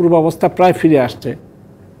আসছে, পূর্বাবস্থা প্রায় ফিরে আসছে।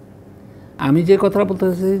 আমি যে কথাটা বলতে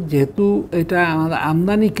চাইছি, যেহেতু এটা আমাদের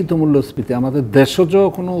আমদানিকৃত মূল্যস্ফীতি, আমাদের দেশজ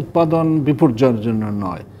কোনো উৎপাদন বিপর্যয়ের জন্য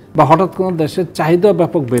নয়, বা হঠাৎ কোনো দেশের চাহিদা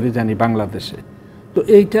ব্যাপক বেড়ে জানি বাংলাদেশে। তো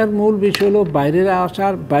এইটার মূল বিষয় হলো বাইরের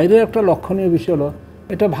আসার, বাইরের একটা লক্ষণীয় বিষয় হলো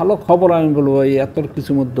এটা ভালো খবর আমি বলবো। এই এত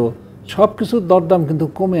কিছুর মধ্যে সব কিছুর দরদাম কিন্তু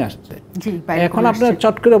কমে আসছে। এখন আপনার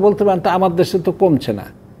চট করে বলতে পারেন তো আমার দেশে তো কমছে না।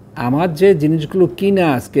 আমার যে জিনিসগুলো কিনা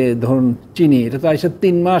আজকে ধরুন চিনি, এটা তো এসে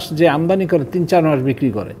 3 মাস যে আমদানি করে 3-4 মাস বিক্রি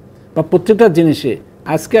করে, বা প্রত্যেকটা জিনিসে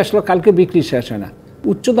আজকে আসলে কালকে বিক্রি শেষ হয় না।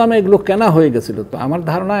 উচ্চ দামে এগুলো কেনা হয়ে গেছিল। তো আমার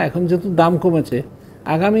ধারণা এখন যেহেতু দাম কমেছে,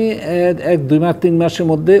 আগামী 1-2 মাস 3 মাসের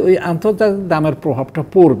মধ্যে ওই আন্তর্জাতিক দামের প্রভাবটা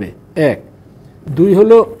পড়বে। 1, 2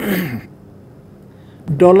 হলো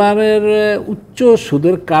ডলারের উচ্চ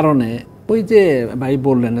সুদের কারণে ওই যে ভাই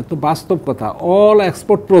বললেন তো বাস্তব কথা, অল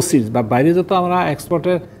এক্সপোর্ট প্রসিডস বা বাইরে যত আমরা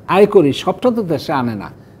এক্সপোর্টের আয় করি সবটা তো দেশে আনে না,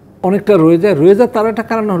 অনেকটা রয়ে যায়। তার একটা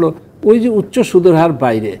কারণ হলো ওই যে উচ্চ সুদের হার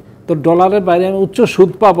বাইরে, তো ডলারের বাইরে আমি উচ্চ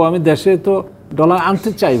সুদ পাবো, আমি দেশে তো ডলার আনতে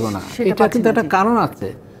চাইবো না। এটা কিন্তু একটা কারণ আছে।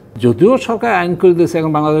 যদিও সরকার আইন করে দিয়েছে,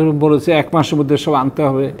 এখন বাংলাদেশ বলেছে 1 মাসের মধ্যে সব আনতে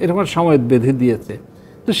হবে, এরকম সময় বেঁধে দিয়েছে।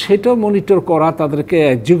 তো সেটাও মনিটর করা, তাদেরকে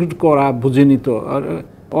এক্সিকিউট করা বুঝে নিত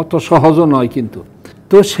অত সহজও নয় কিন্তু।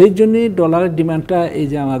 তো সেই জন্যই ডলারের ডিমান্ডটা, এই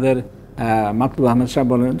যে আমাদের মাহবুব আহমেদ সাহেব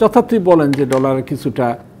বলেন, যথার্থই বলেন যে ডলারের কিছুটা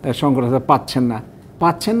সংকট পাচ্ছেন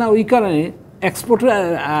না, ওই কারণে এক্সপোর্টের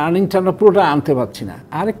আর্নিংটা আমরা পুরোটা আনতে পারছি না।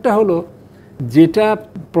 আরেকটা হলো যেটা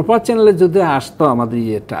প্রপার চ্যানেলে যদি আসতো আমাদের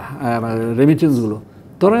রেমিটেন্সগুলো,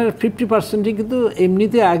 ধরেন 50%ই কিন্তু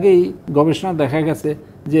এমনিতে আগেই গবেষণা দেখা গেছে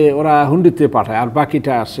যে ওরা হুন্ডিতে পাঠায়, আর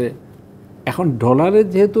বাকিটা আসে। এখন ডলারের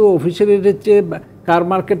যেহেতু অফিসিয়াল রেটের চেয়ে কার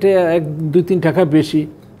মার্কেটে 1-2-3 টাকা বেশি,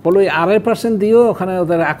 ফলে ওই 2.5% দিয়েও ওখানে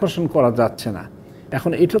ওদের আকর্ষণ করা যাচ্ছে না।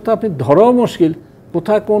 এখন এটা তো আপনি ধরাও মুশকিল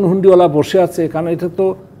কোথায় কোন হুন্ডিওয়ালা বসে আছে, কারণ এটা তো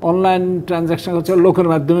অনলাইন ট্রানজ্যাকশন হচ্ছে, লোকের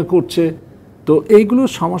মাধ্যমে করছে। তো এইগুলো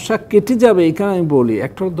সমস্যা কেটে যাবে, এইখানে আমি বলি।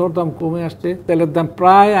 একটা দরদাম কমে আসছে, তেলের দাম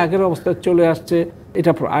প্রায় আগের অবস্থায় চলে আসছে,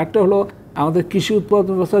 এটা। আরেকটা হলো আমাদের কৃষি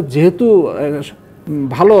উৎপাদন ব্যবস্থা যেহেতু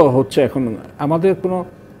ভালো হচ্ছে, এখন আমাদের কোনো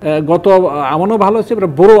গত আমনও ভালো হচ্ছে,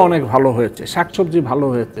 বড় অনেক ভালো হয়েছে, শাকসবজি ভালো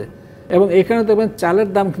হয়েছে, এবং এখানে দেখবেন চালের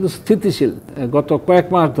দাম কিন্তু স্থিতিশীল গত কয়েক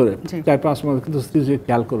মাস ধরে, 4-5 মাস কিন্তু স্থিতিশীল।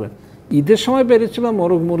 খেয়াল করবেন ঈদের সময় বেড়েছিল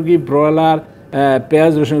মোরগ মুরগি, ব্রয়লার,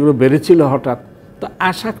 পেঁয়াজ রসুন এগুলো বেড়েছিল হঠাৎ। তো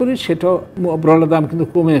আশা করি সেটাও, ব্রয়লার দাম কিন্তু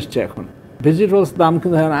কমে এসছে এখন। ভেজিটেবলস দাম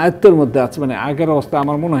কিন্তু এখন আয়ত্তের মধ্যে আছে, মানে আগের অবস্থা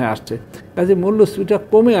আমার মনে হয় আসছে। কাজে মূল্যস্ফীতিটা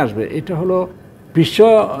কমে আসবে, এটা হলো বিশ্ব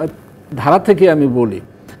ধারা থেকে আমি বলি।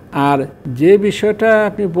 আর যে বিষয়টা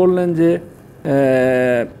আপনি বললেন যে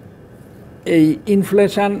এই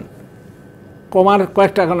ইনফ্লেশন কমার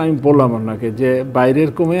কয়েকটা কারণ আমি বললাম আপনাকে, যে বাইরের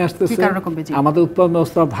কমে আসতেছে, আমাদের উৎপাদন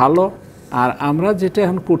ব্যবস্থা ভালো, আর আমরা যেটা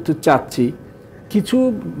এখন করতে চাচ্ছি কিছু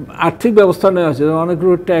আর্থিক ব্যবস্থা নেওয়া হয়েছে,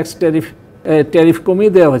 অনেকগুলো ট্যাক্স ট্যারিফ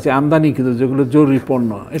কমিয়ে দেওয়া হয়েছে আমদানি কিন্তু যেগুলো জরুরি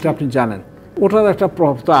পণ্য, এটা আপনি জানেন, ওটার একটা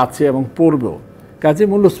প্রভাব তো আছে এবং পড়বেও। কাজে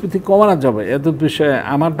মূল্যস্ফীতি কমানো যাবে, এত বিষয়ে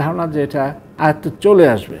আমার ধারণা যে এটা আয়ত্তে চলে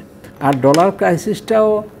আসবে। আর ডলার ক্রাইসিসটাও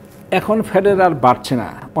এখন ফেডের আর বাড়ছে না,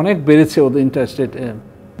 অনেক বেড়েছে ওদের ইন্টারেস্ট রেট।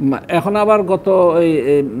 এখন আবার গত এই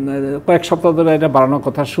কয়েক সপ্তাহ ধরে এটা বাড়ানোর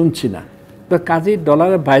কথা শুনছি না। তো কাজেই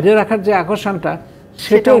ডলারের বাইরে রাখার যে আকর্ষণটা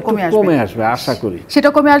সেটাও কমে আসবে আশা করি, সেটা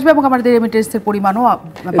কমে আসবে, এবং আমাদের রেমিটেন্সের পরিমাণও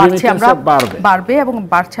বাড়বে এবং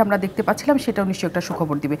বাড়ছে আমরা দেখতে পাচ্ছিলাম, সেটাও নিশ্চয়ই একটা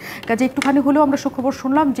সুখবর দিবে। কাজে একটুখানি হলেও আমরা সুখবর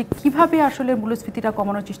শুনলাম যে কিভাবে আসলে মূল্যস্ফীতিটা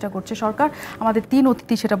কমানোর চেষ্টা করছে সরকার। আমাদের 3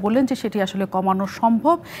 অতিথি সেটা বললেন যে সেটি আসলে কমানো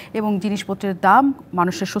সম্ভব এবং জিনিসপত্রের দাম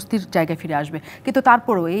মানুষের স্বস্তির জায়গায় ফিরে আসবে। কিন্তু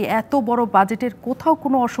তারপরেও এই এত বড় বাজেটের কোথাও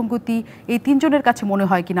কোনো অসঙ্গতি এই 3 জনের কাছে মনে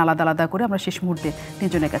হয় কিনা আলাদা আলাদা করে আমরা শেষ মুহূর্তে 3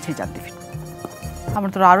 জনের কাছেই জানতে ফিরব। আমরা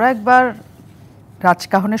তো আরও একবার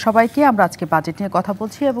রাজকাহনে সবাইকে, আমরা আজকে বাজেট নিয়ে কথা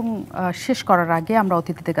বলছি এবং শেষ করার আগে আমরা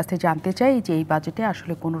অতিথিদের কাছে জানতে চাই যে এই বাজেটে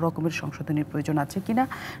আসলে কোনো রকমের সংশোধনের প্রয়োজন আছে কিনা,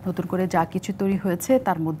 নতুন করে যা কিছু তৈরি হয়েছে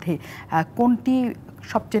তার মধ্যে কোনটি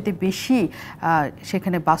সবচেয়ে বেশি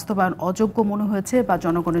সেখানে বাস্তবায়ন অযোগ্য মনে হয়েছে বা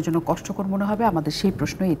জনগণের জন্য কষ্টকর মনে হবে, আমাদের সেই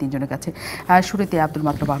প্রশ্ন এই 3 জনের কাছে। শুরুতে আব্দুল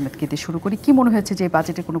মাতলুব আহমেদকে দিয়ে শুরু করি। কি মনে হয়েছে যে এই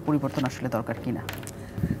বাজেটে কোনো পরিবর্তন আসলে দরকার কিনা?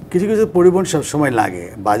 কিছু কিছু পরিবর্তন সবসময় লাগে,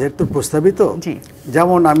 বাজেট তো প্রস্তাবিত।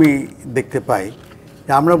 যেমন আমি দেখতে পাই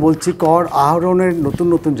আমরা বলছি কর আহরণের নতুন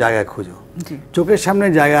নতুন জায়গা খুঁজো, চোখের সামনে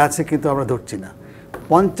জায়গা আছে কিন্তু আমরা ধরছি না।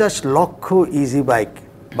 50 লক্ষ ইজি বাইক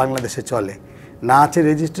বাংলাদেশে চলে, না আছে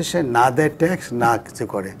রেজিস্ট্রেশন, না দেয় ট্যাক্স, না কিছু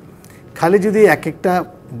করে। খালি যদি এক একটা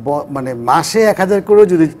মানে মাসে 1000 করেও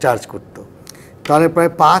যদি চার্জ করতো তাহলে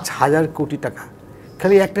প্রায় 5000 কোটি টাকা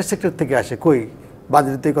খালি একটা সেক্টর থেকে আসে। কই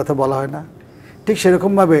বাজেটে এই কথা বলা হয় না? ঠিক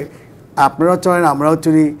সেরকমভাবে আপনারাও চলেন, আমরাও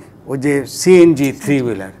চলি। ওই যে সিএনজি 3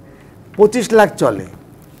 হুইলার 25 লাখ চলে,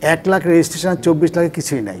 1 লাখ রেজিস্ট্রেশন, 24 লাখে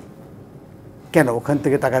কিছুই নাই। কেন? ওখান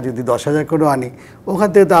থেকে টাকা যদি 10,000 করেও আনি, ওখান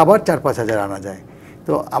থেকে তো আবার 4-5 হাজার আনা যায়।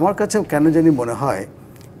 তো আমার কাছে কেন জানি মনে হয়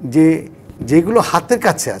যে যেগুলো হাতের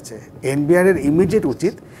কাছে আছে এনবিআরের ইমিডিয়েট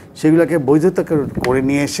উচিত সেগুলোকে বৈধতা করে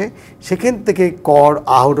নিয়ে এসে সেখান থেকে কর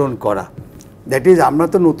আহরণ করা। দ্যাট ইজ আমরা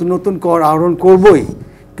তো নতুন নতুন কর আহরণ করবই,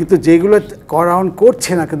 কিন্তু যেগুলো করা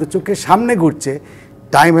করছে না কিন্তু চোখের সামনে ঘুরছে,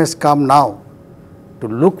 time has come now to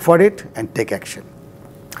look for it and take action.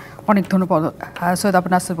 অনেক ধন্যবাদ সৈয়দ আবু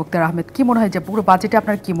নাসের বক্তিয়ার আহমেদ। কি মনে হয় যে পুরো বাজেটে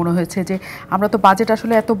আপনার কি মনে হয়েছে যে আমরা তো বাজেট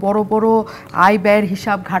আসলে এত বড় বড় আয় ব্যয়ের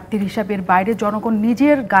হিসাব, ঘাটতির হিসাবের বাইরে জনগণ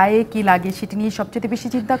নিজের গায়ে কি লাগে সেটি নিয়ে সবচেয়ে বেশি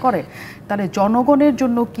চিন্তা করে। তাহলে জনগণের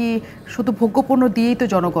জন্য কি শুধু ভোগ্যপণ্য দিয়েই তো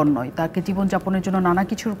জনগণ নয়, তাকে জীবনযাপনের জন্য নানা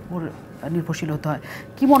কিছুর উপর নির্ভরশীল হতে হয়।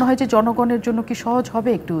 কি মনে হয় যে জনগণের জন্য কি সহজ হবে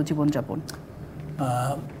একটু জীবনযাপন?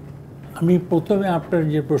 আমি প্রথমে আপনার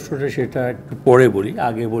যে প্রশ্নটা সেটা একটু পরে বলি,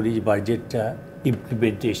 আগে বলি যে বাজেটটা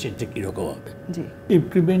ইমপ্লিমেন্টেশনটা কীরকম হবে।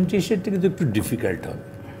 ইমপ্লিমেন্টেশনটা কিন্তু একটু ডিফিকাল্ট হবে।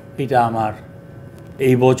 এটা আমার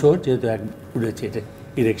এই বছর যেহেতু ঘুরেছে, এটা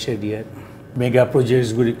ইলেকশন ইয়ার, মেগা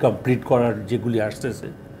প্রজেক্টসগুলি কমপ্লিট করার যেগুলি আসতেছে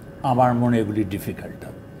আমার মনে এগুলি ডিফিকাল্ট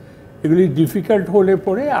হবে। এগুলি ডিফিকাল্ট হলে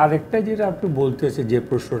পরে আরেকটা যেটা আপনি বলতেছে, যে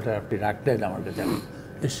প্রশ্নটা আপনি রাখলেন আমার কাছে,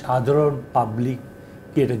 সাধারণ পাবলিক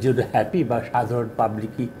কি এটার জন্য হ্যাপি, বা সাধারণ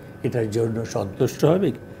পাবলিক কি এটার জন্য সন্তুষ্ট হবে,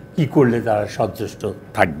 কি করলে তারা সন্তুষ্ট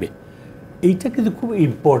থাকবে, এইটা কিন্তু খুব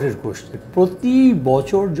ইম্পর্টেন্ট কোশ্চেন। প্রতি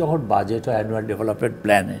বছর যখন বাজেট হয় অ্যানুয়াল ডেভেলপমেন্ট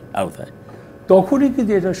প্ল্যানে আওতায়, তখনই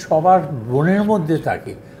কিন্তু এটা সবার মনের মধ্যে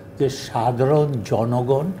থাকে যে সাধারণ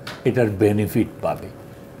জনগণ এটার বেনিফিট পাবে,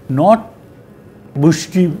 নট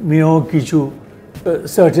মুষ্টিমেয় কিছু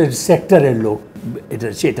সার্টেন সেক্টরের লোক, এটা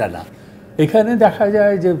সেটা না। এখানে দেখা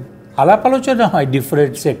যায় যে আলাপ আলোচনা হয়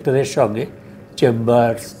ডিফারেন্ট সেক্টরের সঙ্গে,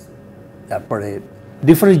 চেম্বার্স, তারপরে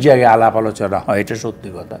ডিফারেন্ট জায়গায় আলাপ আলোচনা হয়, এটা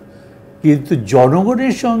সত্যি কথা, কিন্তু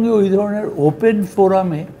জনগণের সঙ্গে ওই ধরনের ওপেন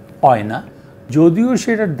ফোরামে হয় না। যদিও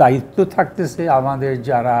সেটার দায়িত্ব থাকতেছে আমাদের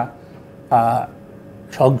যারা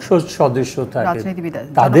সংসদ সদস্য থাকে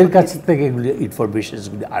তাদের কাছ থেকে এগুলি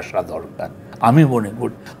ইনফরমেশনসগুলি আসা দরকার আমি মনে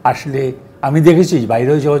করি। আসলে আমি দেখেছি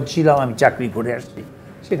বাইরেও যখন ছিলাম, আমি চাকরি করে আসছি,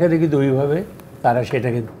 সেখানে কিন্তু ওইভাবে তারা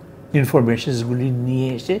সেটাকে ইনফরমেশনসগুলি নিয়ে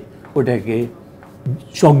এসে ওটাকে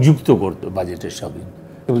সংযুক্ত করতো বাজেটের সঙ্গে,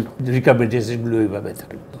 এবং রিকমেন্ডেশনগুলি ওইভাবে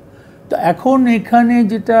থাকতো। তো এখন এখানে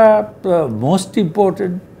যেটা মোস্ট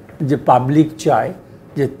ইম্পর্টেন্ট যে পাবলিক চায়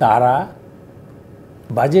যে তারা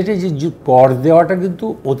বাজেটে যে কর দেওয়াটা কিন্তু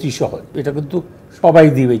অতি সহজ, এটা কিন্তু সবাই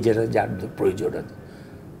দিবে যেটা যার প্রয়োজন আছে।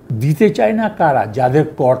 দিতে চায় না কারা? যাদের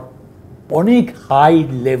কর অনেক হাই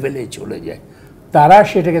লেভেলে চলে যায়, তারা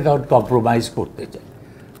সেটাকে তখন কম্প্রোমাইজ করতে চায়।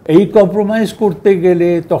 এই কম্প্রোমাইজ করতে গেলে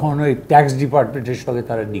তখন ওই ট্যাক্স ডিপার্টমেন্টের সঙ্গে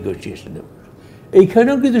তারা নেগোসিয়েশনে বসে।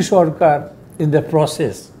 এইখানেও কিন্তু সরকার ইন দ্য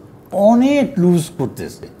প্রসেস অনেক লুজ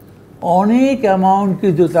করতেছে, অনেক অ্যামাউন্ট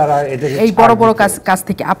কিন্তু তারা এটাকে এই বড় বড় কাজ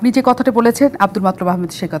থেকে। আপনি যে কথাটা বলেছেন, আব্দুল মাতলুব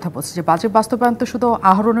আহমেদ সেই কথা বলছে যে বাজেট বাস্তবায়ন তো শুধু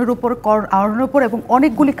আহরণের উপর, কর আহরণের উপর, এবং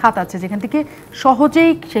অনেকগুলি খাত আছে যেখান থেকে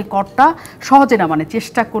সহজেই সেই করটা, সহজে না মানে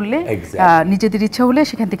চেষ্টা করলে নিজেদের ইচ্ছা হলে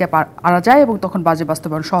সেখান থেকে আনা যায়, এবং তখন বাজেট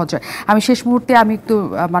বাস্তবায়ন সহজ হয়। আমি শেষ মুহূর্তে আমি একটু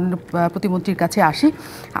মাননীয় প্রতিমন্ত্রীর কাছে আসি।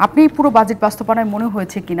 আপনি পুরো বাজেট বাস্তবায়নের মনে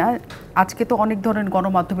হয়েছে কিনা, আজকে তো অনেক ধরনের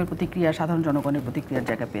গণমাধ্যমের প্রতিক্রিয়া, সাধারণ জনগণের প্রতিক্রিয়ার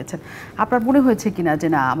জায়গা পেয়েছেন, আপনার মনে হয়েছে কিনা যে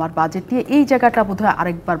না আমার বাজেট নিয়ে এই জায়গাটা বোধহয়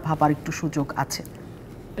আরেকবার ভাবার একটু সুযোগ আছে?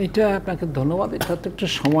 এটা আপনাকে ধন্যবাদ। এটা তো একটু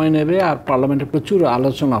সময় নেবে, আর পার্লামেন্টে প্রচুর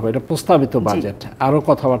আলোচনা হবে। এটা প্রস্তাবিত বাজেট, আরও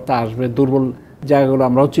কথাবার্তা আসবে, দুর্বল জায়গাগুলো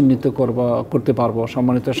আমরাও চিহ্নিত করতে পারবো,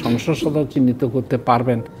 সম্মানিত সংসদ সদস্য চিহ্নিত করতে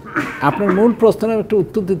পারবেন। আপনার মূল প্রশ্নের একটু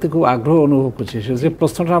উত্তর দিতে খুব আগ্রহ অনুভব করছি। সে যে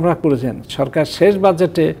প্রশ্নটা আমরা করেছেন, সরকার শেষ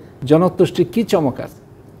বাজেটে জনতুষ্টি কী চমক আছে?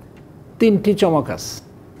 3টি চমক আছে,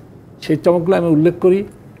 সেই চমকগুলো আমি উল্লেখ করি।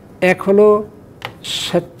 এক হলো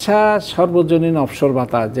স্বেচ্ছা সর্বজনীন অবসর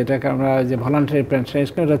ভাতা, যেটাকে আমরা যে ভলান্টারি পেনশন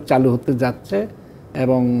স্কিম, এটা চালু হতে যাচ্ছে,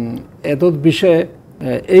 এবং এতদ বিষয়ে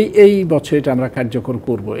এই বছর এটা আমরা কার্যকর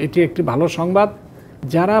করব। এটি একটি ভালো সংবাদ।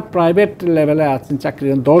 যারা প্রাইভেট লেভেলে আছেন চাকরি,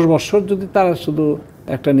 10 বছর যদি তারা শুধু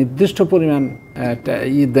একটা নির্দিষ্ট পরিমাণ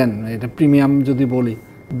দেন, এটা প্রিমিয়াম যদি বলি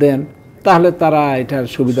দেন, তাহলে তারা এটার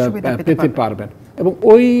সুবিধা পেতে পারবেন। এবং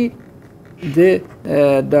ওই যে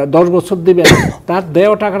 10 বছর দেবেন, তার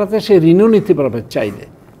দেওয়া টাকাটাতে সে ঋণও নিতে পারবে চাইলে।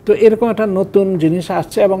 তো এরকম একটা নতুন জিনিস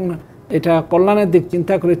আসছে, এবং এটা কল্যাণের দিক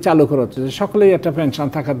চিন্তা করে চালু করা হচ্ছে যে সকলেই একটা পেনশন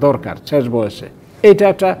থাকা দরকার শেষ বয়সে। এটা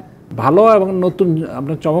একটা ভালো এবং নতুন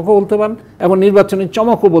আপনার চমকও বলতে পারেন, এবং নির্বাচনী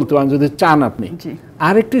চমকও বলতে পারেন যদি চান আপনি।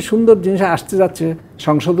 আরেকটি সুন্দর জিনিস আসতে যাচ্ছে,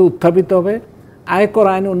 সংসদে উত্থাপিত হবে। আয়কর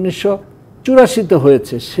আইন 1984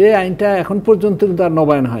 হয়েছে, সে আইনটা এখন পর্যন্ত কিন্তু আর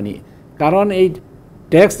নবায়ন হয়নি। কারণ এই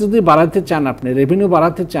ট্যাক্স যদি বাড়াতে চান, আপনি রেভিনিউ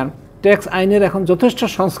বাড়াতে চান, ট্যাক্স আইনের এখন যথেষ্ট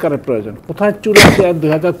সংস্কারের প্রয়োজন। কোথায় 84 আর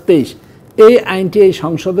 2023 এই আইনটি এই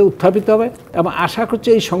সংসদে উত্থাপিত হবে, এবং আশা করছি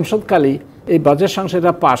এই সংসদকালেই এই বাজেট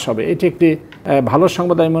সংসদটা পাস হবে। এটি একটি ভালো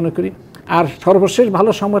সংবাদ আমি মনে করি। আর সর্বশেষ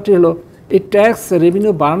ভালো সংবাদটি হলো, এই ট্যাক্স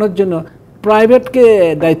রেভিনিউ বাড়ানোর জন্য প্রাইভেটকে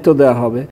দায়িত্ব দেওয়া হবে,